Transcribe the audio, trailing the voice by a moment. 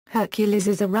Hercules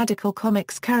is a Radical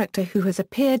Comics character who has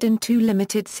appeared in two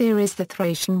limited series, The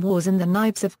Thracian Wars and The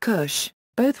Knives of Kush,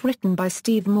 both written by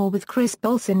Steve Moore with Cris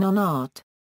Bolsin on art.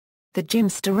 The Jim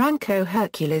Steranko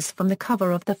Hercules from the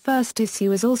cover of the first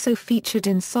issue is also featured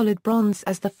in solid bronze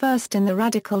as the first in the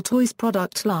Radical Toyz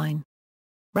product line.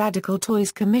 Radical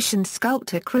Toyz commissioned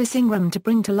sculptor Chris Ingram to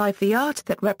bring to life the art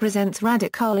that represents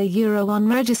Radical, a Euro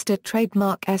unregistered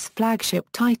trademark flagship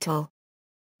title.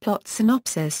 Plot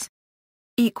synopsis.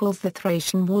 The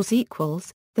Thracian Wars.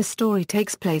 The story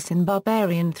takes place in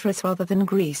barbarian Thrace rather than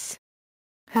Greece.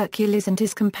 Hercules and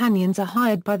his companions are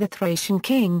hired by the Thracian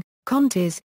king,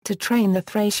 Contes, to train the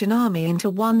Thracian army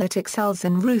into one that excels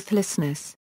in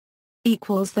ruthlessness.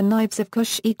 The Knives of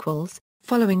Kush.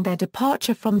 Following their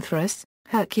departure from Thrace,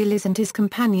 Hercules and his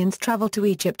companions travel to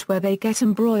Egypt, where they get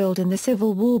embroiled in the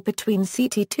civil war between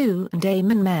CT2 and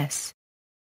Amon-Mes.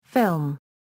 Film.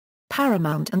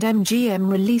 Paramount and MGM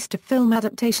released a film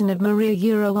adaptation of Maria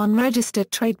Euro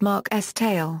unregistered trademark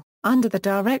tale, under the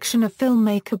direction of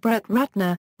filmmaker Brett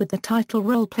Ratner, with the title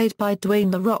role played by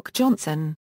Dwayne "The Rock"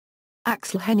 Johnson.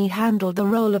 Axel Hennie handled the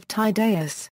role of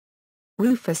Tydeus.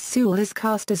 Rufus Sewell is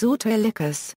cast as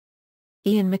Autolycus.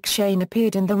 Ian McShane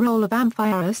appeared in the role of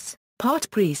Amphiaraus, part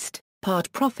priest,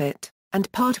 part prophet, and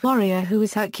part warrior who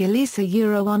is Hercules, a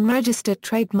Euro unregistered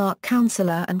trademark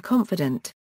counselor and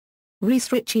confidant.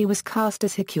 Rhys Ritchie was cast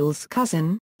as Hercules'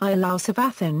 cousin, Iolaus of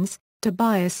Athens,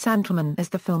 Tobias Santelman as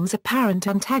the film's apparent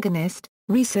antagonist,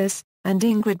 Rhesus, and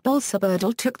Ingrid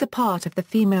Bolsa-Birdle took the part of the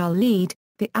female lead,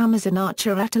 the Amazon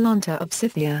archer Atalanta of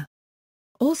Scythia.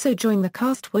 Also joined the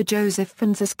cast were Joseph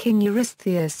Fiennes as King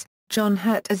Eurystheus, John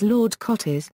Hurt as Lord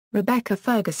Cotys, Rebecca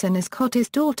Ferguson as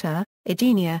Cotys' daughter,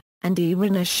 Aegina, and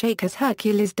Irina Shayk as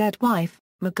Hercules' dead wife,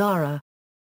 Megara.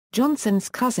 Johnson's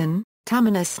cousin,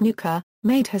 Tamina Snuka,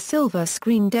 made her silver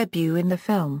screen debut in the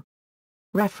film.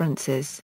 References